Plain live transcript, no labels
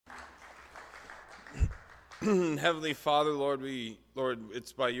Heavenly Father, Lord,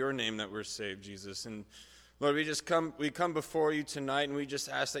 it's by your name that we're saved, Jesus. And Lord, we come before you tonight, and we just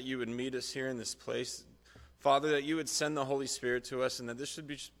ask that you would meet us here in this place. Father, that you would send the Holy Spirit to us, and that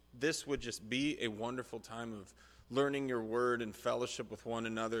this would just be a wonderful time of learning your word and fellowship with one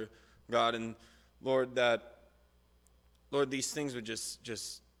another, God. And Lord, these things would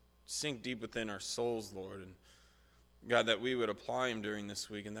just sink deep within our souls, Lord. And God, that we would apply them during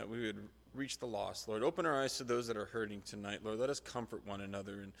this week, and that we would reach the lost, Lord. Open our eyes to those that are hurting tonight, Lord. Let us comfort one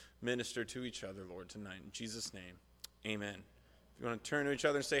another and minister to each other, Lord, tonight. In Jesus' name, amen. If you want to turn to each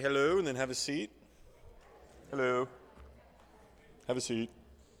other and say hello, and then have a seat. Hello. Have a seat.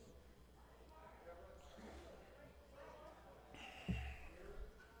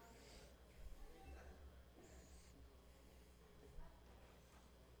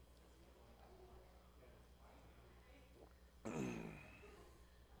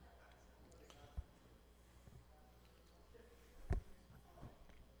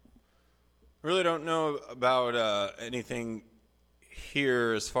 I really don't know about anything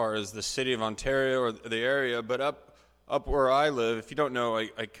here as far as the city of Ontario or the area, but up where I live, if you don't know,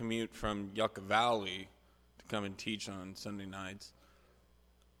 I commute from Yucca Valley to come and teach on Sunday nights.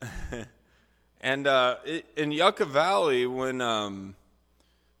 And in Yucca Valley, when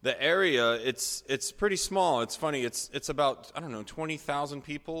the area, it's pretty small. It's funny. It's about, 20,000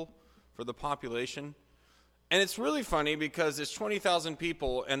 people for the population. And it's really funny because it's 20,000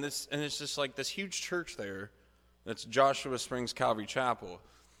 people, and it's just like this huge church there. That's Joshua Springs Calvary Chapel.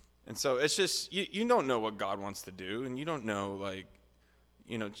 And so it's just, you don't know what God wants to do, and you don't know,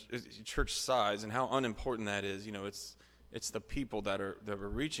 church size and how unimportant that is. It's the people that we're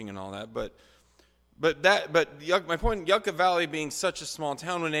reaching and all that. But my point, Yucca Valley being such a small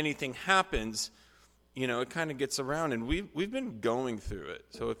town, when anything happens, it kind of gets around, and we've been going through it.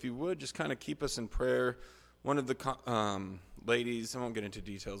 So if you would, just kind of keep us in prayer. One of the ladies, I won't get into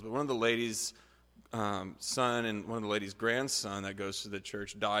details, but one of the ladies' son and one of the ladies' grandson that goes to the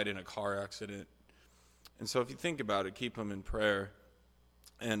church died in a car accident. And so if you think about it, keep them in prayer.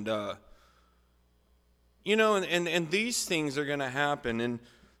 And, and these things are going to happen.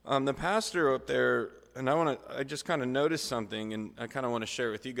 And the pastor up there, and I just kind of noticed something, and I kind of want to share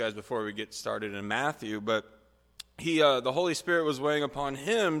it with you guys before we get started in Matthew. But the Holy Spirit was weighing upon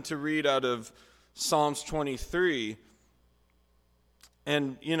him to read out of Psalms 23,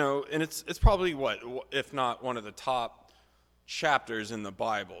 and it's probably if not one of the top chapters in the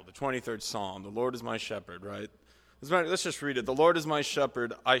Bible, the 23rd Psalm. The Lord is my shepherd, right? Let's just read it. The Lord is my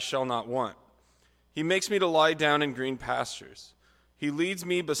shepherd, I shall not want. He makes me to lie down in green pastures. He leads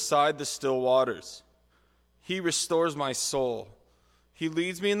me beside the still waters. He restores my soul. He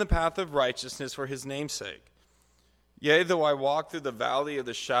leads me in the path of righteousness for his name's sake. Yea, though I walk through the valley of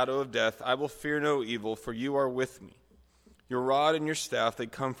the shadow of death, I will fear no evil, for you are with me. Your rod and your staff, they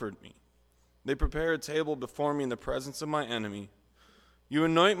comfort me. They prepare a table before me in the presence of my enemy. You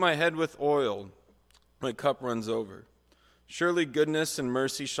anoint my head with oil, my cup runs over. Surely goodness and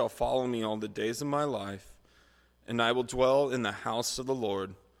mercy shall follow me all the days of my life, and I will dwell in the house of the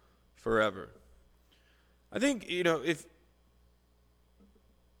Lord forever. I think,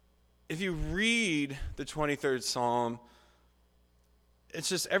 if you read the 23rd Psalm, it's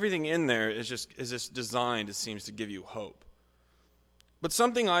just everything in there is just designed, it seems, to give you hope. But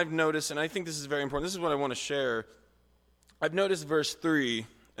something I've noticed, and I think this is very important, this is what I want to share. I've noticed verse 3,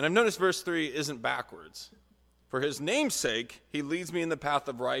 and I've noticed verse 3 isn't backwards. For his name's sake, he leads me in the path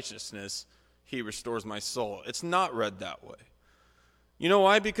of righteousness. He restores my soul. It's not read that way. You know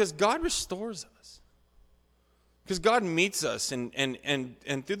why? Because God restores us. Because God meets us, and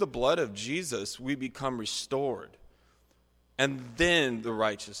through the blood of Jesus, we become restored. And then the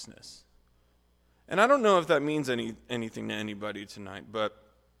righteousness. And I don't know if that means anything to anybody tonight, but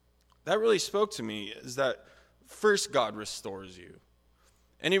that really spoke to me, is that first God restores you.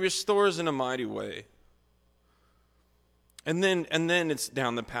 And he restores in a mighty way. And then it's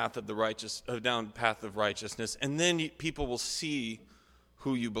down the path of righteousness, and then people will see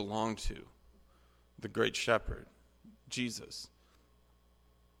who you belong to, the great shepherd, Jesus.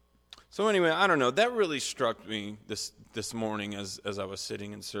 So anyway, I don't know. That really struck me this morning as I was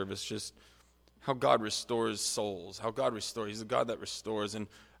sitting in service, just how God restores souls, how God restores. He's a God that restores. And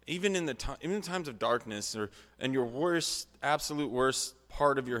even in times of darkness and your absolute worst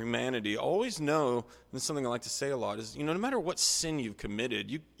part of your humanity, always know, and this is something I like to say a lot, is, no matter what sin you've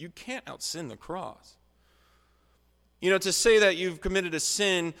committed, you can't out-sin the cross. To say that you've committed a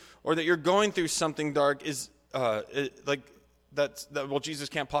sin or that you're going through something dark is Jesus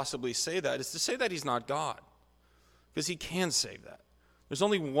can't possibly say that. Is to say that he's not God, because he can save that. There's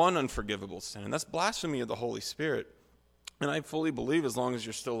only one unforgivable sin, and that's blasphemy of the Holy Spirit. And I fully believe as long as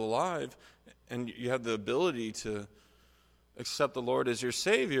you're still alive and you have the ability to accept the Lord as your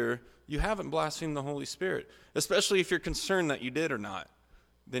Savior, you haven't blasphemed the Holy Spirit. Especially if you're concerned that you did or not.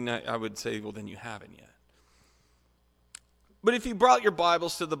 Then I would say, well, then you haven't yet. But if you brought your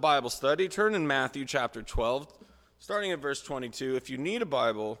Bibles to the Bible study, turn in Matthew chapter 12, starting at verse 22. If you need a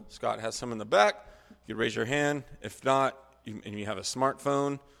Bible, Scott has some in the back. You can raise your hand. If not, and you have a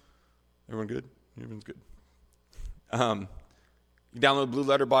smartphone. Everyone good? Everyone's good. You download Blue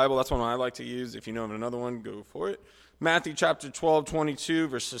Letter Bible. That's one I like to use. If you know of another one, go for it. Matthew chapter 12, 22,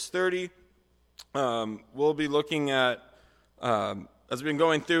 verses 30. We'll be looking at, as we've been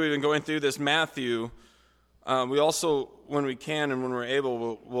going through this Matthew. We also, when we can and when we're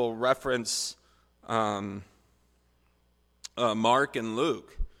able, we'll reference Mark and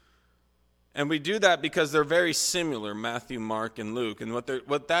Luke. And we do that because they're very similar, Matthew, Mark, and Luke. And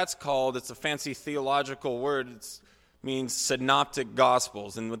what that's called, it's a fancy theological word. It means synoptic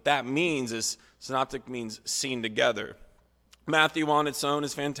gospels. And what that means is, synoptic means seen together. Matthew on its own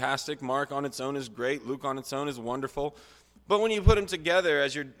is fantastic. Mark on its own is great. Luke on its own is wonderful. But when you put them together,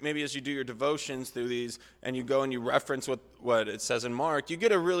 as you do your devotions through these, and you go and you reference what it says in Mark, you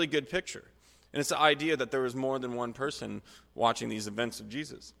get a really good picture. And it's the idea that there was more than one person watching these events of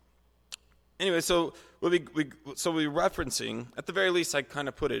Jesus. Anyway, so we'll be referencing, at the very least, I kind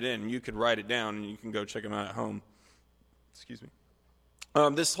of put it in. You could write it down, and you can go check them out at home. Excuse me.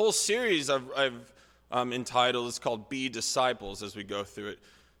 This whole series I've entitled is called Be Disciples as we go through it.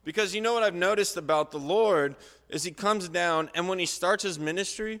 Because you know what I've noticed about the Lord is he comes down, and when he starts his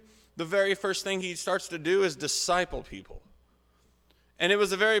ministry, the very first thing he starts to do is disciple people. And it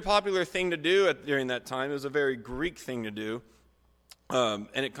was a very popular thing to do during that time. It was a very Greek thing to do. And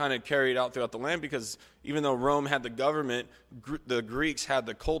it kind of carried out throughout the land because even though Rome had the government, the Greeks had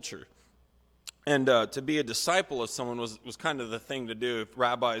the culture. And to be a disciple of someone was kind of the thing to do. If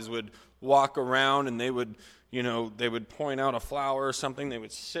rabbis would walk around and they would point out a flower or something, they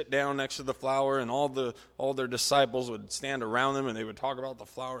would sit down next to the flower, and all their disciples would stand around them, and they would talk about the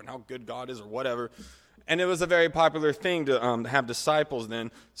flower and how good God is or whatever. And it was a very popular thing to have disciples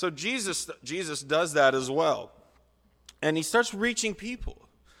then. So Jesus does that as well. And he starts reaching people.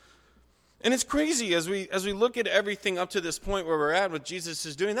 And it's crazy as we look at everything up to this point where we're at, what Jesus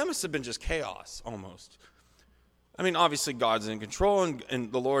is doing, that must have been just chaos almost. I mean, obviously God's in control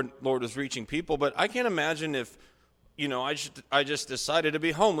and the Lord is reaching people, but I can't imagine if, I just decided to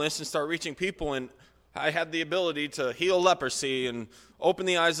be homeless and start reaching people, and I had the ability to heal leprosy and open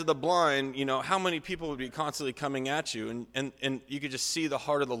the eyes of the blind, how many people would be constantly coming at you? And you could just see the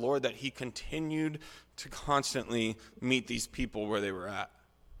heart of the Lord that he continued to constantly meet these people where they were at.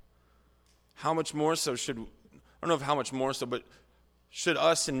 How much more so but should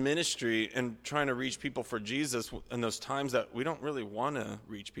us in ministry and trying to reach people for Jesus in those times that we don't really want to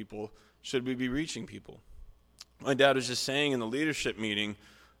reach people, should we be reaching people? My dad was just saying in the leadership meeting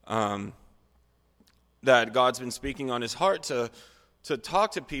that God's been speaking on his heart to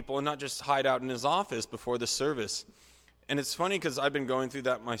talk to people and not just hide out in his office before the service. And it's funny because I've been going through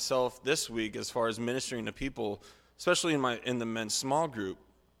that myself this week as far as ministering to people, especially in the men's small group.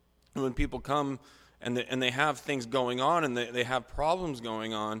 And when people come and they have things going on and they have problems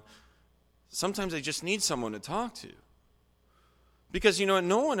going on, sometimes they just need someone to talk to. Because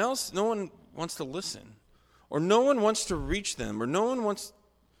no one wants to listen, or no one wants to reach them, or no one wants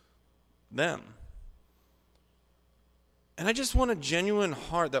them. And I just want a genuine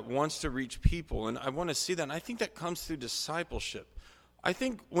heart that wants to reach people, and I want to see that. And I think that comes through discipleship. I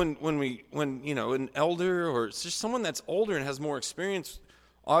think when an elder or it's just someone that's older and has more experience,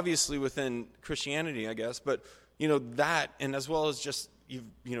 obviously within Christianity, I guess, but that, and as well as just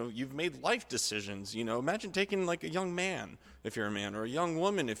you've made life decisions. Imagine taking like a young man if you're a man, or a young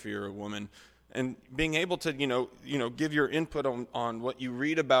woman if you're a woman, and being able to give your input on what you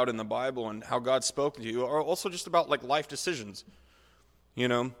read about in the Bible and how God spoke to you, or also just about like life decisions.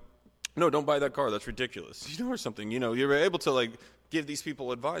 No, don't buy that car, that's ridiculous. Or something. You're able to like give these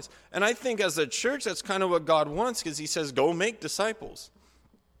people advice. And I think as a church, that's kind of what God wants, because he says, go make disciples.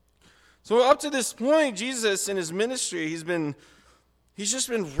 So up to this point, Jesus in his ministry, he's just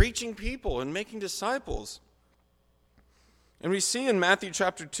been reaching people and making disciples. And we see in Matthew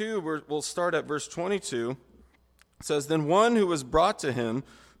chapter 2, we'll start at verse 22, it says, Then one who was brought to him,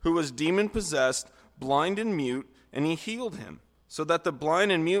 who was demon-possessed, blind and mute, and he healed him, so that the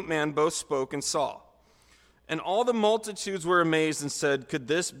blind and mute man both spoke and saw. And all the multitudes were amazed and said, Could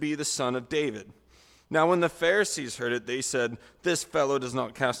this be the son of David? Now when the Pharisees heard it, they said, This fellow does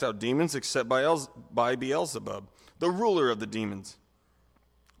not cast out demons except by Beelzebub, the ruler of the demons.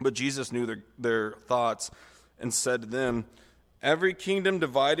 But Jesus knew their thoughts and said to them, "Every kingdom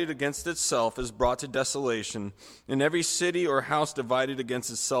divided against itself is brought to desolation, and every city or house divided against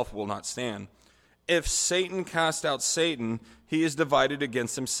itself will not stand. If Satan cast out Satan, he is divided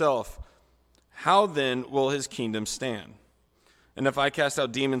against himself. How then will his kingdom stand? And if I cast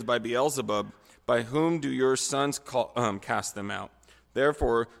out demons by Beelzebub, by whom do your sons cast them out?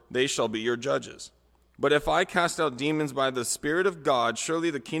 Therefore they shall be your judges. But if I cast out demons by the Spirit of God, surely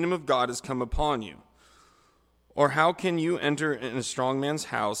the kingdom of God has come upon you. Or how can you enter in a strong man's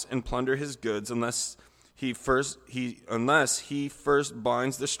house and plunder his goods unless he first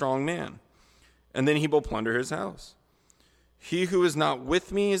binds the strong man, and then he will plunder his house? He who is not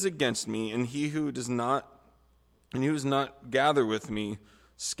with me is against me, and he who does not gather with me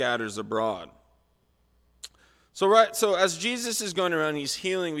scatters abroad." So as Jesus is going around, he's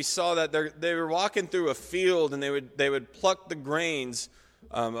healing. We saw that they were walking through a field, and they would pluck the grains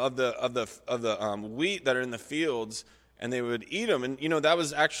of the wheat that are in the fields, and they would eat them. And that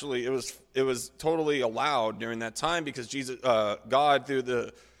was actually it was totally allowed during that time, because God through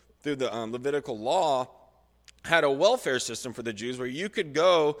the Levitical law had a welfare system for the Jews where you could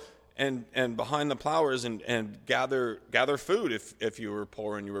go and behind the plowers and gather food if you were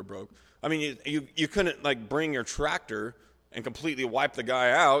poor and you were broke. I mean, you couldn't bring your tractor and completely wipe the guy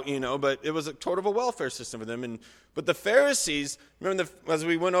out, but it was a total of a welfare system for them. But the Pharisees, remember as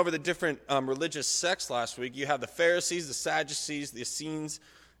we went over the different religious sects last week, you have the Pharisees, the Sadducees, the Essenes,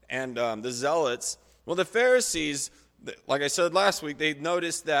 and the Zealots. Well, the Pharisees, like I said last week, they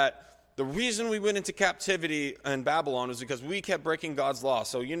noticed that the reason we went into captivity in Babylon was because we kept breaking God's law.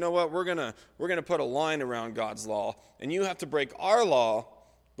 So you know what? We're gonna put a line around God's law, and you have to break our law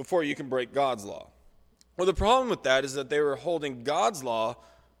before you can break God's law. Well, the problem with that is that they were holding they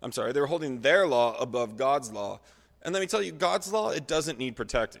were holding their law above God's law. And let me tell you, God's law, it doesn't need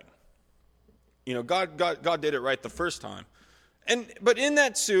protecting. God did it right the first time. But in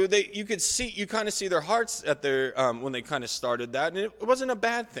that too, you kind of see their hearts at their when they kind of started that, and it wasn't a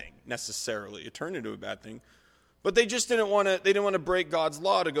bad thing necessarily. It turned into a bad thing, but they just didn't want to break God's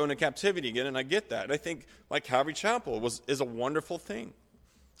law to go into captivity again. And I get that. And I think Calvary Chapel is a wonderful thing.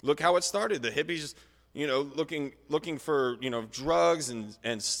 Look how it started. The hippies, looking for drugs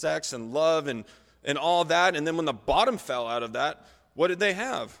and sex and love and all that. And then when the bottom fell out of that, what did they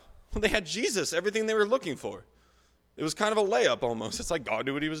have? Well, they had Jesus, everything they were looking for. It was kind of a layup almost. It's like God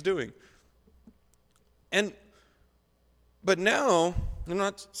knew what he was doing. But now, I'm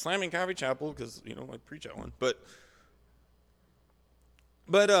not slamming Calvary Chapel because, I preach at one. But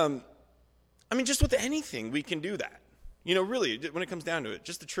just with anything, we can do that. Really, when it comes down to it,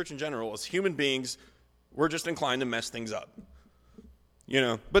 just the church in general, as human beings, we're just inclined to mess things up.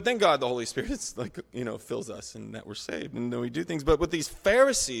 But then God, the Holy Spirit, fills us and that we're saved and then we do things. But with these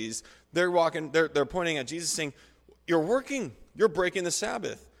Pharisees, they're pointing at Jesus saying, you're breaking the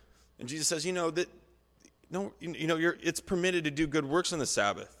Sabbath. And Jesus says, it's permitted to do good works on the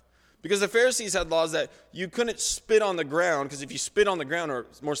Sabbath. Because the Pharisees had laws that you couldn't spit on the ground, because if you spit on the ground, or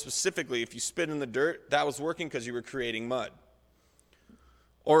more specifically, if you spit in the dirt, that was working because you were creating mud.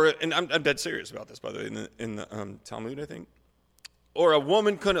 And I'm dead serious about this, by the way, in the Talmud, I think. Or a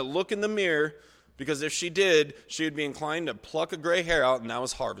woman couldn't look in the mirror, because if she did, she would be inclined to pluck a gray hair out, and that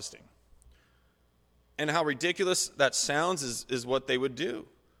was harvesting. And how ridiculous that sounds is what they would do.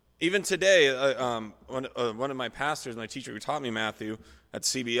 Even today, one of my pastors, my teacher who taught me Matthew at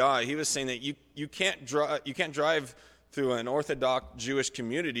CBI, he was saying that you can't drive through an Orthodox Jewish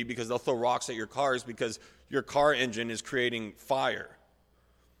community because they'll throw rocks at your cars because your car engine is creating fire.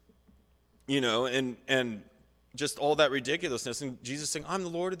 And just all that ridiculousness. And Jesus saying, I'm the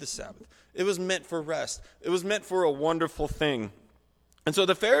Lord of the Sabbath. It was meant for rest. It was meant for a wonderful thing. And so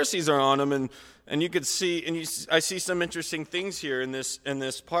the Pharisees are on him, and you could see, I see some interesting things here in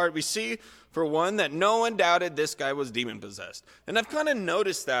this part. We see, for one, that no one doubted this guy was demon-possessed. And I've kind of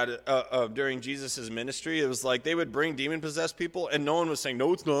noticed that during Jesus' ministry. It was like they would bring demon-possessed people, and no one was saying,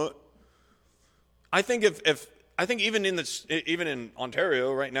 no, it's not. I think even in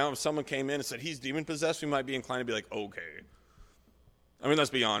Ontario right now, if someone came in and said he's demon-possessed, we might be inclined to be like, okay. I mean, let's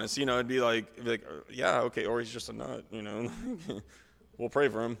be honest. It'd be like, yeah, okay, or he's just a nut, We'll pray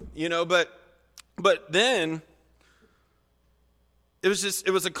for him, but then it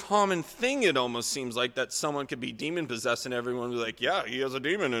was a common thing. It almost seems like that someone could be demon possessed and everyone would be like, yeah, he has a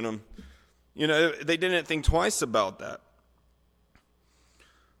demon in him. They didn't think twice about that.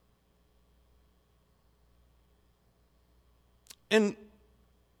 And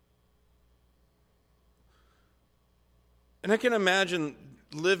I can imagine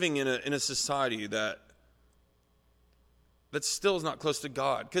living in a society that that still is not close to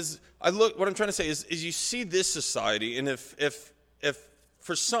God. Because what I'm trying to say is you see this society, and if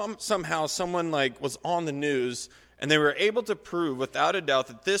for somehow someone like was on the news and they were able to prove without a doubt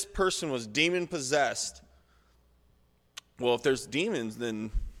that this person was demon possessed, well, if there's demons, then,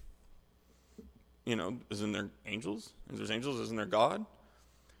 isn't there angels? If there's angels, isn't there God?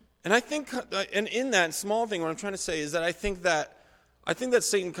 And I think, and in that small thing, what I'm trying to say is that I think that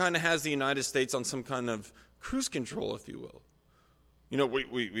Satan kind of has the United States on some kind of cruise control, if you will.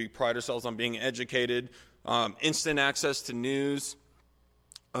 We pride ourselves on being educated, instant access to news.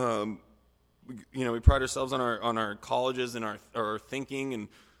 We pride ourselves on our colleges and our thinking, and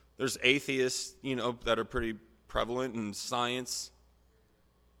there's atheists, that are pretty prevalent in science,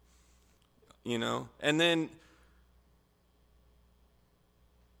 and then,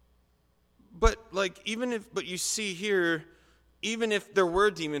 but you see here, even if there were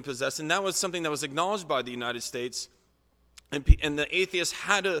demon possessed, and that was something that was acknowledged by the United States, and the atheists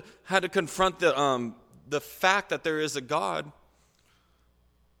had to confront the fact that there is a God,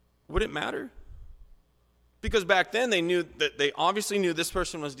 would it matter? Because back then they obviously knew this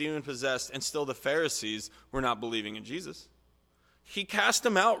person was demon possessed, and still the Pharisees were not believing in Jesus. He cast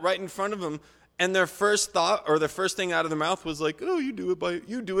them out right in front of them, and their first thought, or their first thing out of their mouth, was like, "Oh, you do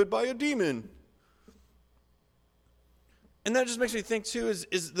it by a demon." And that just makes me think too,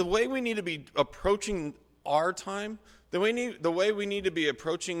 is the way we need to be approaching our time, the way we need to be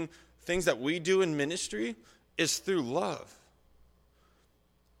approaching things that we do in ministry, is through love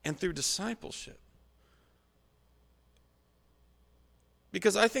and through discipleship.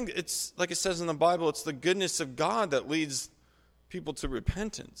 Because I think it's, like it says in the Bible, it's the goodness of God that leads people to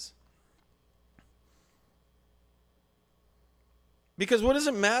repentance. Because what does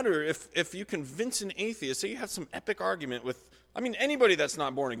it matter if you convince an atheist, say you have some epic argument with, anybody that's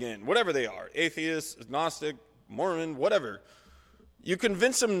not born again, whatever they are, atheist, agnostic, Mormon, whatever, you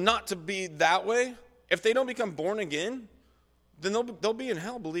convince them not to be that way. If they don't become born again, then they'll be in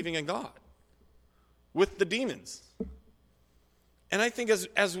hell believing in God with the demons. And I think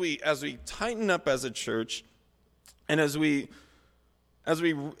as we tighten up as a church, and as we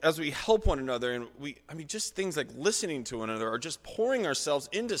help one another, and just things like listening to one another, or just pouring ourselves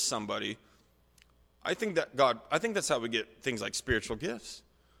into somebody, I think that's how we get things like spiritual gifts.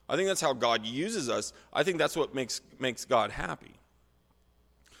 I think that's how God uses us. I think that's what makes God happy.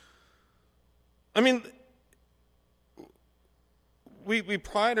 We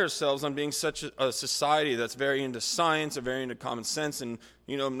pride ourselves on being such a society that's very into science and very into common sense, and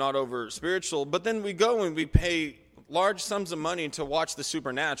not over spiritual. But then we go and we pay large sums of money to watch the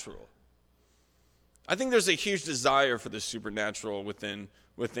supernatural. I think there's a huge desire for the supernatural within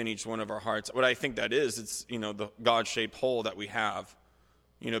each one of our hearts. What I think that is, it's the God-shaped hole that we have.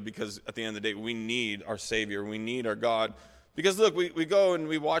 Because at the end of the day, we need our Savior, we need our God. Because look, we go and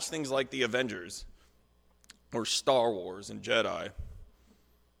we watch things like the Avengers, or Star Wars and Jedi,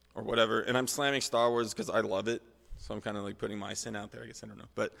 or whatever. And I'm slamming Star Wars because I love it. So I'm kind of like putting my sin out there. I guess I don't know.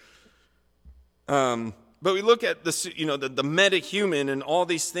 But we look at the meta-human and all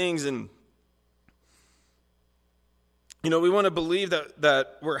these things, and we want to believe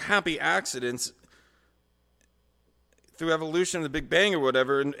that we're happy accidents through evolution, the Big Bang or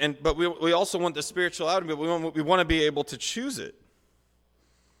whatever. But we also want the spirituality, but we want to be able to choose it.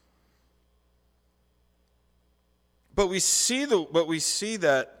 But we see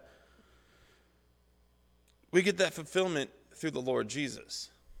that we get that fulfillment through the Lord Jesus.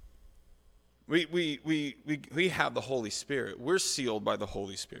 We have the Holy Spirit. We're sealed by the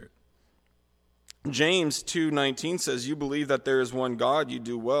Holy Spirit. James 2:19 says, "You believe that there is one God, you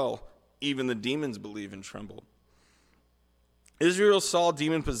do well. Even the demons believe and tremble." Israel saw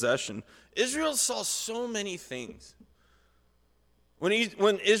demon possession. Israel saw so many things. When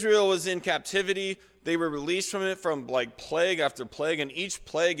Israel was in captivity, they were released from it from like plague after plague. And each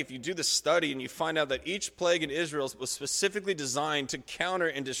plague, if you do the study and you find out that each plague in Israel was specifically designed to counter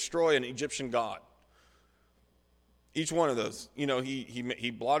and destroy an Egyptian god. Each one of those,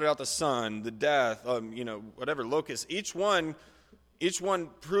 he blotted out the sun, the death, whatever, locusts. Each one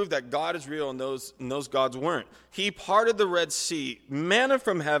proved that God is real and those gods weren't. He parted the Red Sea, manna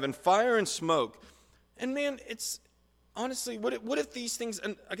from heaven, fire and smoke. And man, it's honestly, what if these things,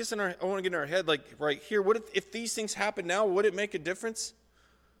 and I guess I want to get in our head, like right here, what if these things happen now, would it make a difference?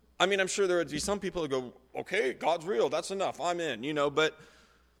 I'm sure there would be some people who go, okay, God's real, that's enough, I'm in,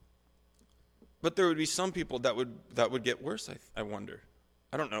 but there would be some people that would get worse, I wonder.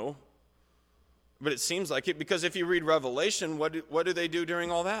 I don't know. But it seems like it, because if you read Revelation, what do they do during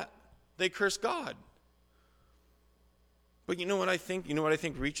all that? They curse God. But you know what I think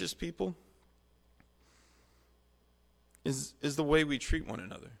reaches people? is the way we treat one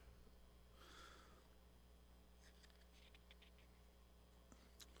another.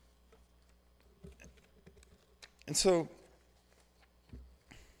 And so,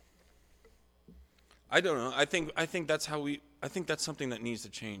 I don't know. I think that's that's something that needs to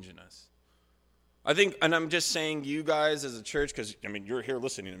change in us. I think, and I'm just saying you guys as a church, because, I mean, you're here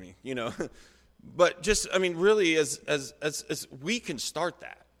listening to me, but just, I mean, really, as we can start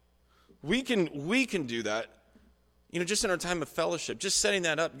that. We can do that, just in our time of fellowship, just setting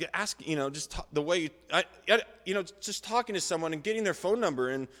that up, the way just talking to someone and getting their phone number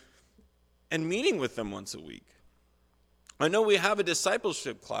and meeting with them once a week. I know we have a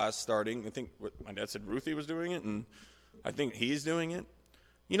discipleship class starting. I think my dad said Ruthie was doing it, and I think he's doing it.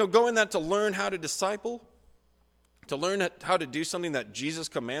 Going that to learn how to disciple, to learn how to do something that Jesus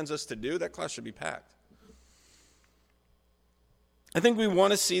commands us to do, that class should be packed. I think we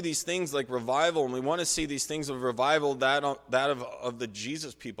want to see these things like revival, and we want to see these things of revival, that of the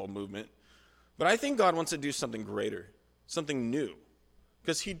Jesus people movement. But I think God wants to do something greater, something new,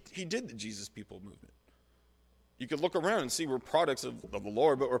 because he did the Jesus people movement. You could look around and see we're products of the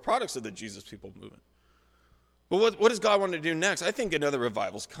Lord, but we're products of the Jesus people movement. But what does God want to do next? I think another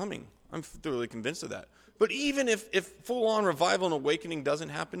revival's coming. I'm thoroughly convinced of that. But even if full-on revival and awakening doesn't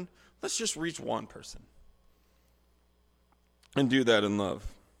happen, let's just reach one person and do that in love.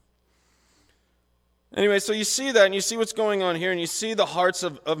 Anyway, so you see that, and you see what's going on here, and you see the hearts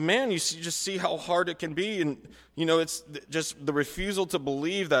of man. You just see how hard it can be, and it's just the refusal to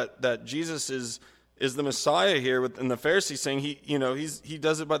believe that Jesus is the Messiah here, and the Pharisees saying he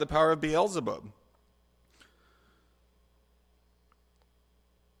does it by the power of Beelzebub.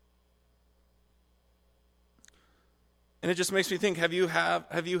 And it just makes me think, have you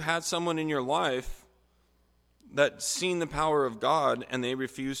had someone in your life that's seen the power of God and they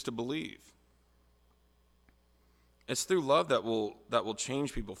refuse to believe? It's through love that will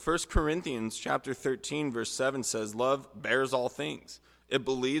change people. 1 Corinthians chapter 13, verse 7 says, love bears all things. It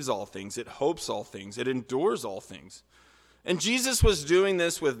believes all things. It hopes all things. It endures all things. And Jesus was doing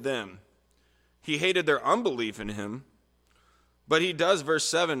this with them. He hated their unbelief in him, but he does, verse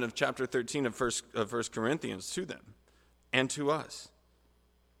 7 of chapter 13 of 1 Corinthians, to them and to us.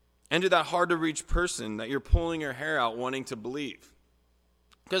 And to that hard-to-reach person that you're pulling your hair out wanting to believe.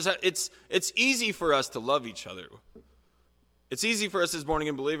 Because it's easy for us to love each other. It's easy for us as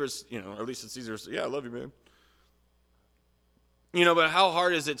born-again believers, or at least it's easier to say, yeah, I love you, man. But how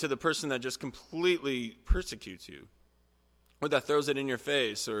hard is it to the person that just completely persecutes you? Or that throws it in your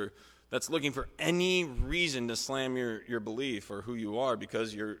face, or that's looking for any reason to slam your belief or who you are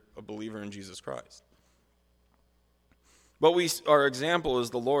because you're a believer in Jesus Christ. But our example is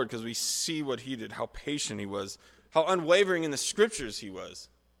the Lord, because we see what he did, how patient he was, how unwavering in the scriptures he was,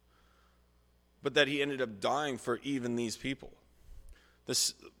 but that he ended up dying for even these people.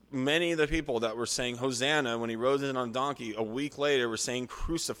 Many of the people that were saying Hosanna when he rode in on a donkey, a week later were saying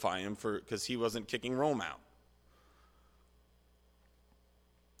crucify him because he wasn't kicking Rome out.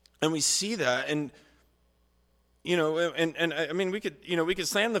 And we see that, and I mean, we could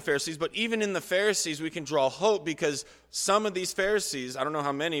slam the Pharisees, but even in the Pharisees, we can draw hope, because some of these Pharisees, I don't know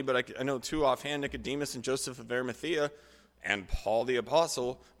how many, but I know two offhand, Nicodemus and Joseph of Arimathea, and Paul the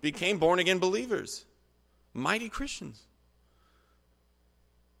Apostle, became born-again believers, mighty Christians.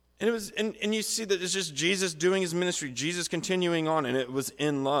 And it was, and you see that it's just Jesus doing his ministry, Jesus continuing on, and it was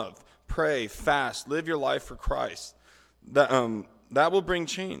in love. Pray, fast, live your life for Christ. That will bring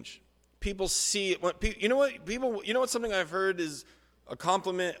change. People see it. You know what something I've heard is a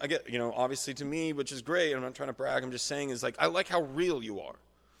compliment I get, obviously to me, which is great. I'm not trying to brag. I'm just saying is like, I like how real you are.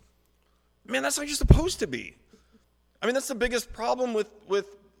 Man, that's how you're supposed to be. I mean, that's the biggest problem with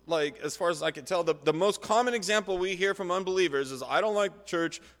like, as far as I can tell, the most common example we hear from unbelievers is, I don't like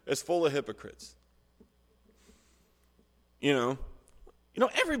church, it's full of hypocrites.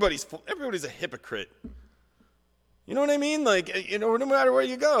 Everybody's a hypocrite. You know what I mean? Like, no matter where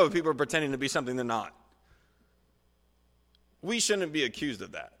you go, people are pretending to be something they're not. We shouldn't be accused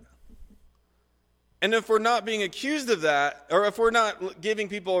of that. And if we're not being accused of that, or if we're not giving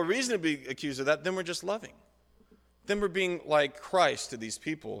people a reason to be accused of that, then we're just loving. Then we're being like Christ to these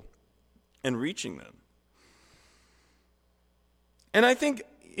people and reaching them. And I think,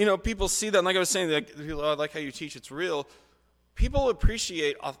 people see that, and like I was saying, I like how you teach, it's real. People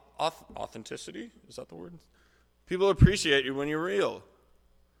appreciate authenticity. Is that the word? People appreciate you when you're real.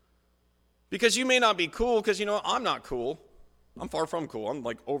 Because you may not be cool, because I'm not cool. I'm far from cool. I'm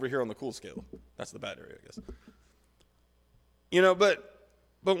like over here on the cool scale. That's the bad area, I guess.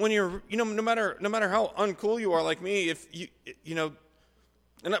 But when you're, no matter how uncool you are like me, if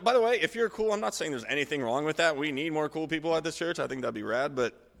And by the way, if you're cool, I'm not saying there's anything wrong with that. We need more cool people at this church. I think that'd be rad.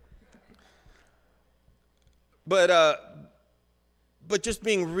 But just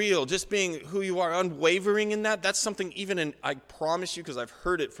being real, just being who you are, unwavering in that, that's something I promise you, because I've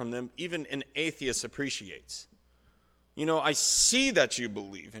heard it from them, even an atheist appreciates. I see that you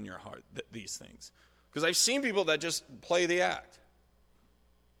believe in your heart these things. Because I've seen people that just play the act.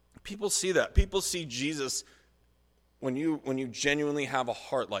 People see that. People see Jesus when you genuinely have a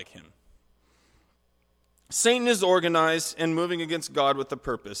heart like him. Satan is organized and moving against God with a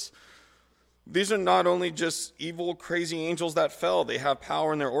purpose. These are not only just evil, crazy angels that fell. They have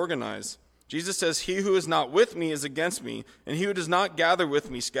power and they're organized. Jesus says, "He who is not with me is against me, and he who does not gather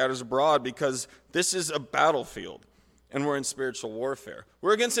with me scatters abroad," because this is a battlefield, and we're in spiritual warfare.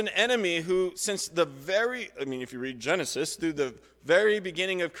 We're against an enemy who, since if you read Genesis, through the very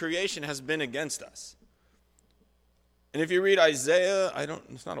beginning of creation, has been against us. And if you read Isaiah,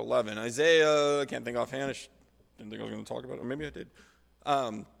 it's not 11. Isaiah, I can't think offhand. I didn't think I was going to talk about it, or maybe I did.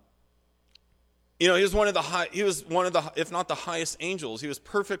 He was one of the, if not the highest angels. He was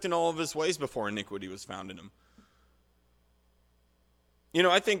perfect in all of his ways before iniquity was found in him.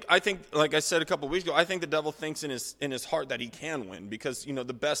 I think, like I said a couple of weeks ago, I think the devil thinks in his heart that he can win, because, the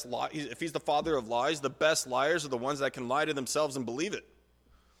best if he's the father of lies, the best liars are the ones that can lie to themselves and believe it.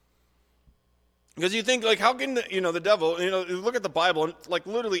 Because you think, how can the devil, look at the Bible, and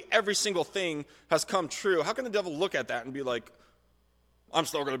literally every single thing has come true. How can the devil look at that and be like, I'm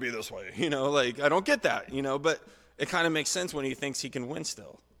still going to be this way? I don't get that, but it kind of makes sense when he thinks he can win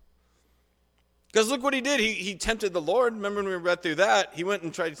still. Because look what he did. He tempted the Lord. Remember when we read through that? He went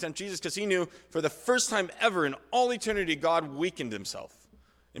and tried to tempt Jesus because he knew for the first time ever in all eternity, God weakened himself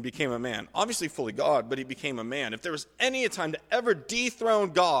and became a man. Obviously fully God, but he became a man. If there was any time to ever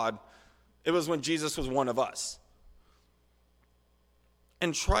dethrone God, it was when Jesus was one of us.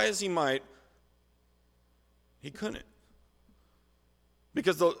 And try as he might, he couldn't.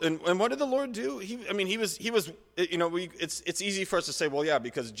 Because and what did the Lord do? He was. It's easy for us to say, well, yeah,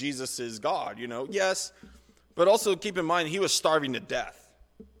 because Jesus is God. Yes, but also keep in mind he was starving to death.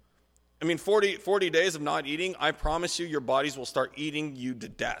 40 days of not eating. I promise you, your bodies will start eating you to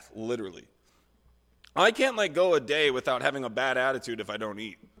death, literally. I can't go a day without having a bad attitude if I don't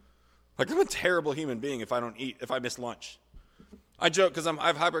eat. I'm a terrible human being if I don't eat, if I miss lunch. I joke because I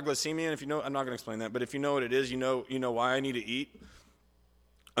have hyperglycemia, and if you know, I'm not going to explain that, but if you know what it is, you know why I need to eat.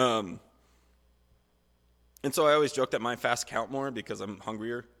 And so I always joke that my fasts count more because I'm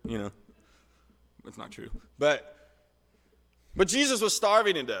hungrier, It's not true. But Jesus was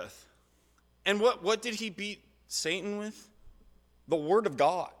starving to death. And what did he beat Satan with? The word of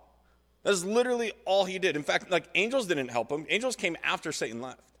God. That's literally all he did. In fact, angels didn't help him. Angels came after Satan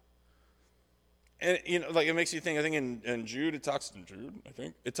left. And, it makes you think, I think in Jude, it talks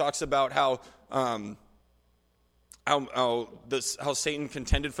about how Satan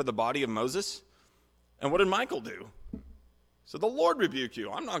contended for the body of Moses. And what did Michael do? So the Lord rebuke you.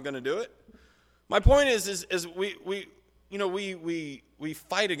 I'm not going to do it. My point is we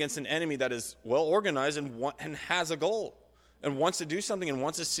fight against an enemy that is well organized and has a goal and wants to do something and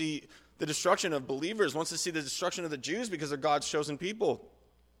wants to see the destruction of believers, wants to see the destruction of the Jews because they're God's chosen people.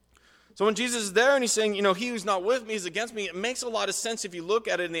 So when Jesus is there and he's saying, he who's not with me is against me, it makes a lot of sense if you look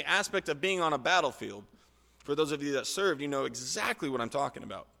at it in the aspect of being on a battlefield. For those of you that served, you know exactly what I'm talking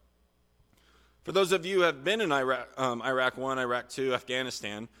about. For those of you who have been in Iraq 1, Iraq 2,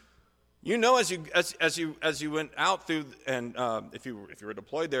 Afghanistan, as you went out through, and if you were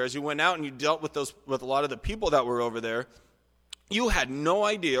deployed there, as you went out and you dealt with a lot of the people that were over there, you had no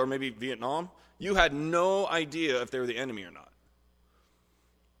idea, or maybe Vietnam, you had no idea if they were the enemy or not.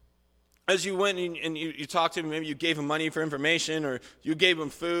 As you went and you talked to them, maybe you gave them money for information, or you gave them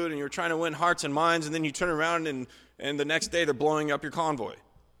food, and you were trying to win hearts and minds, and then you turn around and the next day they're blowing up your convoy.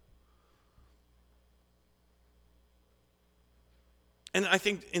 And I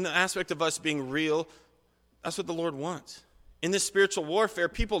think in the aspect of us being real, that's what the Lord wants. In this spiritual warfare,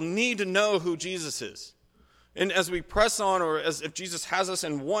 people need to know who Jesus is. And as we press on, or as if Jesus has us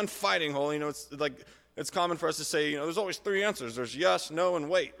in one fighting hole, it's common for us to say, there's always three answers. There's yes, no, and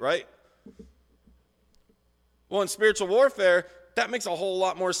wait, right? Well, in spiritual warfare, that makes a whole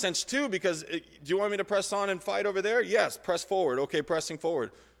lot more sense too, because do you want me to press on and fight over there? Yes, press forward. Okay, pressing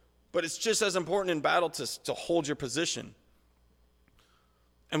forward. But it's just as important in battle to hold your position.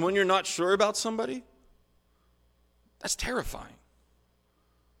 And when you're not sure about somebody, that's terrifying.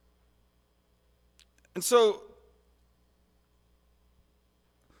 And so,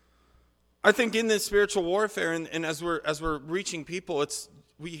 I think in this spiritual warfare, and as we're reaching people,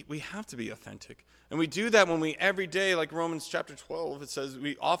 we have to be authentic. And we do that when we every day, like Romans chapter 12, it says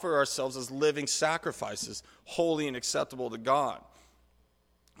we offer ourselves as living sacrifices, holy and acceptable to God.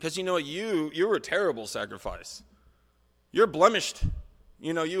 Because you know what, you're a terrible sacrifice. You're blemished.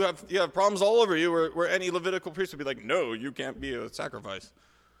 You know, you have problems all over you where any Levitical priest would be like, no, you can't be a sacrifice.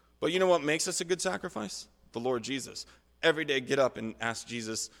 But you know what makes us a good sacrifice? The Lord Jesus. Every day get up and ask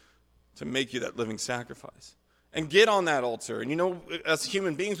Jesus to make you that living sacrifice. And get on that altar. And you know, as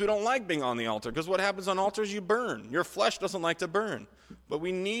human beings, we don't like being on the altar because what happens on altars, you burn. Your flesh doesn't like to burn. But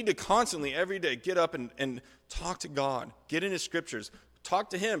we need to constantly, every day, get up and talk to God. Get in his scriptures.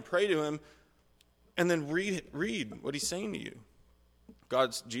 Talk to him. Pray to him. And then read what he's saying to you.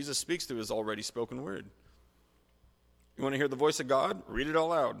 Jesus speaks through his already spoken word. You want to hear the voice of God? Read it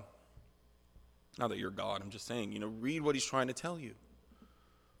all out. Not that you're God, I'm just saying, read what he's trying to tell you.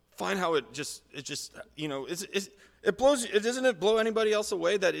 Find how it just it blows, doesn't it blow anybody else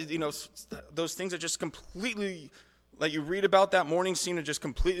away that, those things are just completely, like you read about that morning seem to just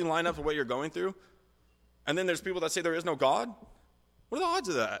completely line up with what you're going through. And then there's people that say there is no God. What are the odds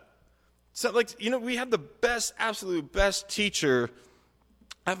of that? So we have the absolute best teacher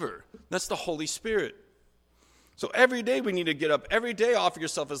ever. That's the Holy Spirit. So every day we need to get up. Every day offer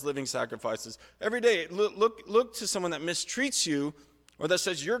yourself as living sacrifices. Every day look to someone that mistreats you or that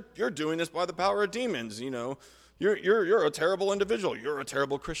says you're doing this by the power of demons. You're a terrible individual. You're a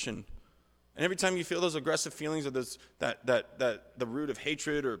terrible Christian. And every time you feel those aggressive feelings or this that the root of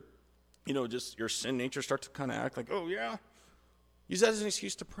hatred or just your sin nature start to kind of act like, oh yeah, use that as an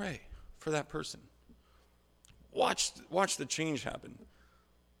excuse to pray for that person. Watch the change happen.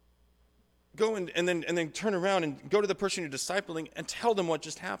 Go and then turn around and go to the person you're discipling and tell them what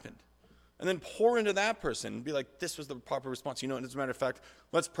just happened. And then pour into that person and be like, this was the proper response. And as a matter of fact,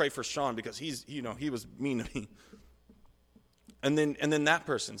 let's pray for Sean because he was mean to me. And then that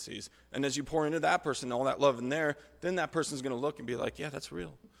person sees. And as you pour into that person all that love in there, then that person's going to look and be like, yeah, that's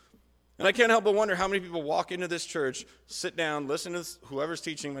real. And I can't help but wonder how many people walk into this church, sit down, listen to whoever's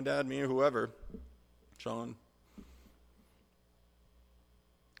teaching, my dad, me, or whoever, Sean,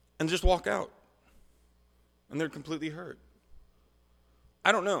 and just walk out. And they're completely hurt.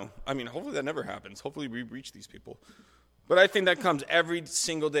 I don't know. I mean, hopefully that never happens. Hopefully we reach these people. But I think that comes every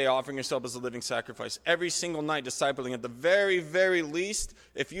single day, offering yourself as a living sacrifice. Every single night, discipling. At the very, very least,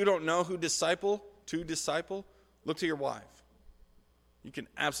 if you don't know who to disciple, look to your wife. You can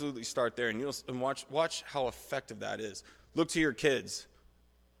absolutely start there, and watch how effective that is. Look to your kids.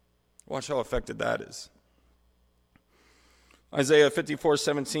 Watch how effective that is. Isaiah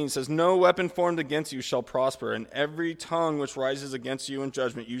 54:17 says, no weapon formed against you shall prosper, and every tongue which rises against you in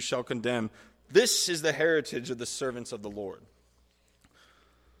judgment you shall condemn. This is the heritage of the servants of the Lord.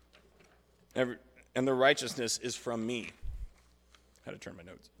 And the righteousness is from me. I had to turn my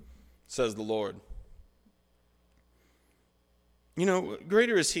notes. Says the Lord.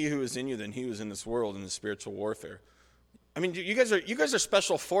 Greater is he who is in you than he who is in this world in the spiritual warfare. I mean, you guys are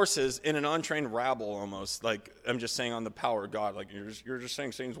special forces in an untrained rabble almost. Like, I'm just saying on the power of God. Like, you're just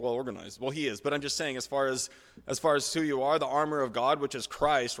saying Satan's well organized. Well, he is. But I'm just saying as far as who you are, the armor of God, which is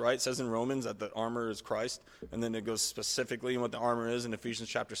Christ, right? It says in Romans that the armor is Christ. And then it goes specifically in what the armor is in Ephesians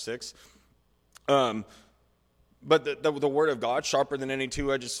chapter 6. But the word of God, sharper than any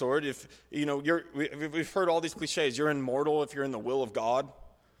two-edged sword. If, we've heard all these cliches. You're immortal if you're in the will of God.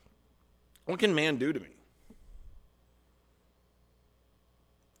 What can man do to me?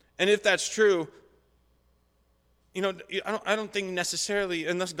 And if that's true, I don't think necessarily,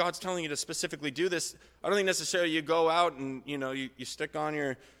 unless God's telling you to specifically do this, I don't think necessarily you go out and, you stick on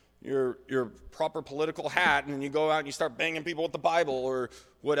your proper political hat and then you go out and you start banging people with the Bible or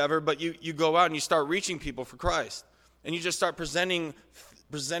whatever, but you go out and you start reaching people for Christ. And you just start presenting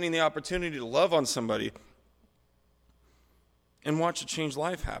the opportunity to love on somebody and watch a changed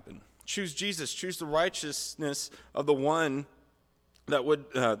life happen. Choose Jesus. Choose the righteousness of the one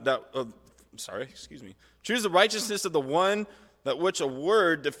Choose the righteousness of the one that which a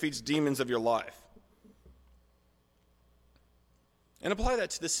word defeats demons of your life. And apply that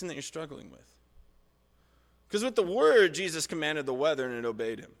to the sin that you're struggling with. Because with the word, Jesus commanded the weather and it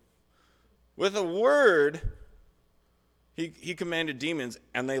obeyed him. With a word, he commanded demons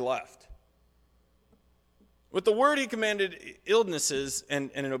and they left. With the word, he commanded illnesses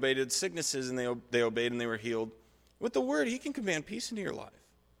and it obeyed sicknesses and they obeyed and they were healed. With the word, he can command peace into your life.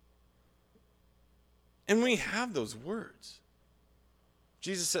 And we have those words.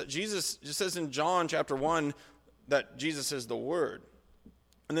 Jesus just says in John chapter 1 that Jesus is the word.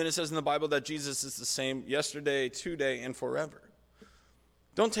 And then it says in the Bible that Jesus is the same yesterday, today, and forever.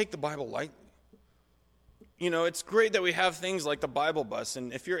 Don't take the Bible lightly. it's great that we have things like the Bible bus,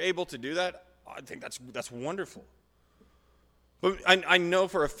 and if you're able to do that, I think that's wonderful. But I know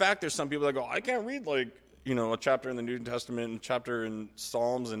for a fact there's some people that go, I can't read a chapter in the New Testament and a chapter in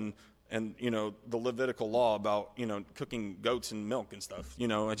Psalms and the Levitical law about, cooking goats and milk and stuff.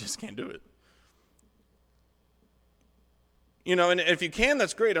 I just can't do it. And if you can,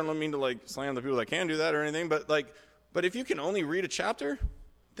 that's great. I don't mean to slam the people that can do that or anything, but if you can only read a chapter,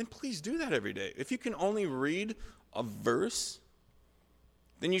 then please do that every day. If you can only read a verse,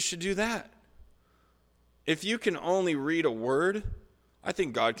 then you should do that. If you can only read a word, I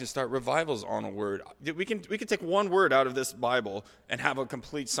think God can start revivals on a word. We can take one word out of this Bible and have a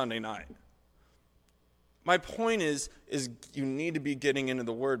complete Sunday night. My point is you need to be getting into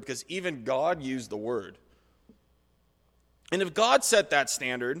the word, because even God used the word. And if God set that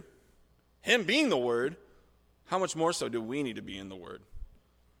standard, him being the word, how much more so do we need to be in the word?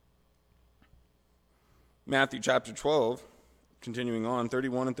 Matthew chapter 12, continuing on,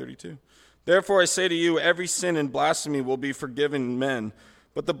 31 and 32. Therefore I say to you, every sin and blasphemy will be forgiven men,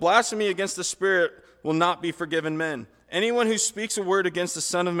 but the blasphemy against the Spirit will not be forgiven men. Anyone who speaks a word against the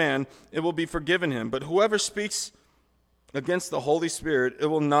Son of Man, it will be forgiven him. But whoever speaks against the Holy Spirit, it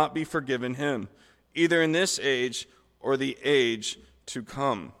will not be forgiven him, either in this age or the age to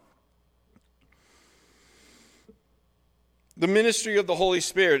come. The ministry of the Holy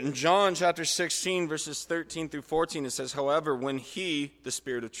Spirit. In John chapter 16, verses 13 through 14, it says, however, when he, the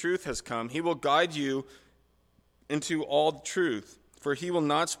Spirit of truth, has come, he will guide you into all truth. For he will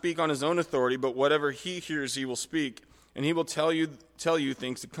not speak on his own authority, but whatever he hears he will speak, and he will tell you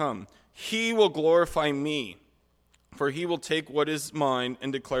things to come. He will glorify me, for he will take what is mine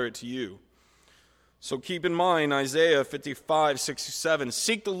and declare it to you. So keep in mind Isaiah 55, 6-7.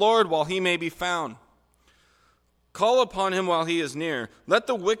 Seek the Lord while he may be found. Call upon him while he is near. Let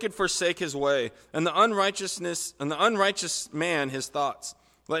the wicked forsake his way, and the unrighteous man his thoughts.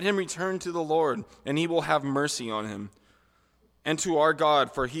 Let him return to the Lord, and he will have mercy on him. And to our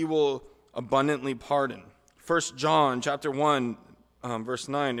God, for he will abundantly pardon. 1 John chapter 1, verse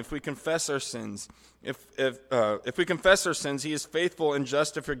 9. If we confess our sins, if we confess our sins, he is faithful and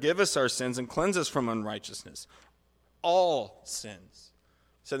just to forgive us our sins and cleanse us from unrighteousness. All sins.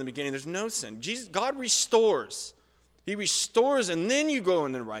 I said in the beginning, there's no sin. God restores. He restores, and then you go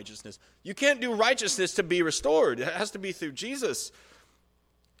into righteousness. You can't do righteousness to be restored. It has to be through Jesus.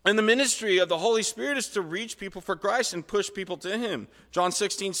 And the ministry of the Holy Spirit is to reach people for Christ and push people to him. John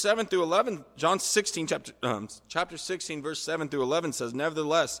 16, 7 through 11, John 16, chapter 16, verse 7 through 11 says,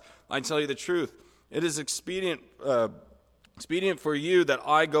 nevertheless, I tell you the truth. It is expedient for you that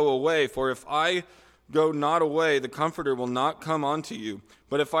I go away. For if I go not away, the Comforter will not come unto you.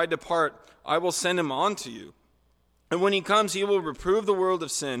 But if I depart, I will send him unto you. And when he comes, he will reprove the world of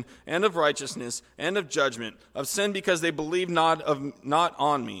sin and of righteousness and of judgment. Of sin because they believe not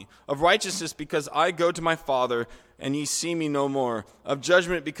on me. Of righteousness because I go to my Father and ye see me no more. Of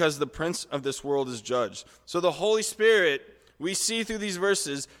judgment because the prince of this world is judged. So the Holy Spirit, we see through these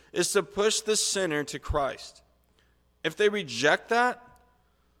verses, is to push the sinner to Christ. If they reject that,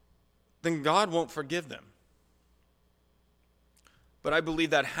 then God won't forgive them. But I believe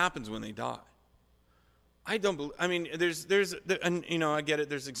that happens when they die. I don't believe. I mean, and I get it.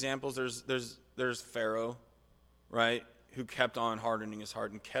 There's examples. There's Pharaoh, right, who kept on hardening his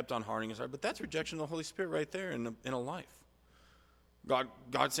heart and kept on hardening his heart. But that's rejection of the Holy Spirit right there in a life. God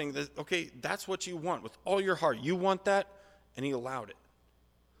saying that, okay, that's what you want with all your heart. You want that, and He allowed it.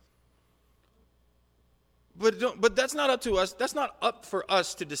 But that's not up to us. That's not up for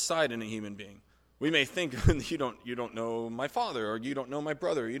us to decide in a human being. We may think you don't know my father, or you don't know my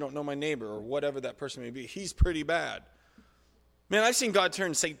brother, or you don't know my neighbor, or whatever that person may be. He's pretty bad. Man, I've seen God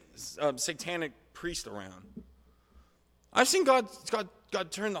turn satanic priest around. I've seen God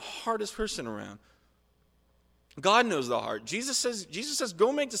turn the hardest person around. God knows the heart. Jesus says,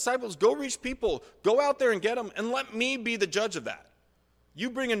 go make disciples, go reach people, go out there and get them, and let me be the judge of that. You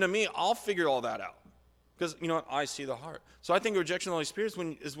bring them to me, I'll figure all that out. Because, you know what, I see the heart. So I think rejection of the Holy Spirit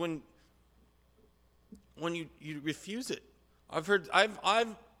is when you refuse it. I've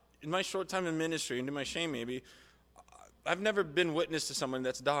in my short time in ministry, and to my shame maybe, I've never been witness to someone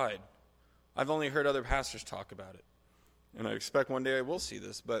that's died. I've only heard other pastors talk about it. And I expect one day I will see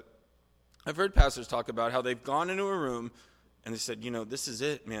this, but I've heard pastors talk about how they've gone into a room and they said, this is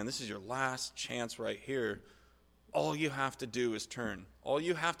it, man. This is your last chance right here. All you have to do is turn. All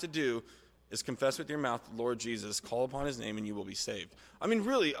you have to do is confess with your mouth, Lord Jesus, call upon His name, and you will be saved. I mean,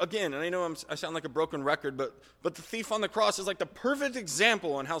 really, again, and I know I sound like a broken record, but the thief on the cross is like the perfect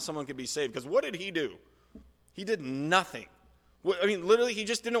example on how someone could be saved. Because what did he do? He did nothing. I mean, literally, he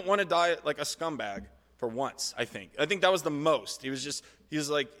just didn't want to die like a scumbag. for once, I think. I think that was the most. He was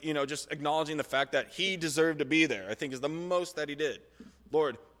like, just acknowledging the fact that he deserved to be there, I think is the most that he did.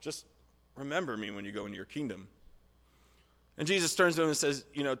 Lord, just remember me when you go into your kingdom. And Jesus turns to him and says,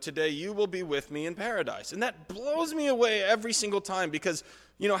 today you will be with me in paradise. And that blows me away every single time because,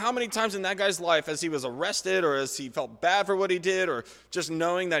 how many times in that guy's life as he was arrested or as he felt bad for what he did or just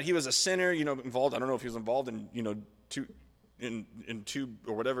knowing that he was a sinner, involved, I don't know if he was involved in, in two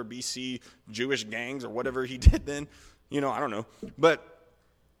or whatever BC Jewish gangs or whatever he did then, I don't know. But,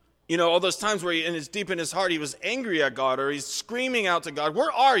 all those times where it's deep in his heart, he was angry at God or he's screaming out to God,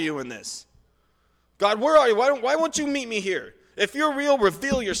 where are you in this? God, where are you? Why won't you meet me here? If you're real,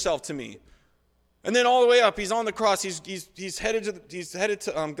 reveal yourself to me. And then all the way up, he's on the cross. He's headed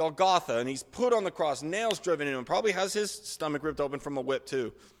to Golgotha, and he's put on the cross, nails driven in him. Probably has his stomach ripped open from a whip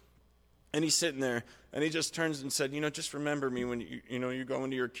too. And he's sitting there, and he just turns and said, just remember me when you go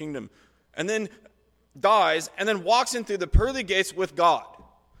into your kingdom. And then dies, and then walks in through the pearly gates with God,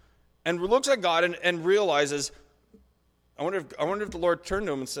 and looks at God and realizes, I wonder if the Lord turned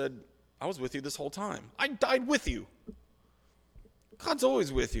to him and said, I was with you this whole time. I died with you. God's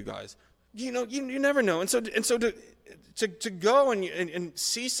always with you guys. You never know. And so to go and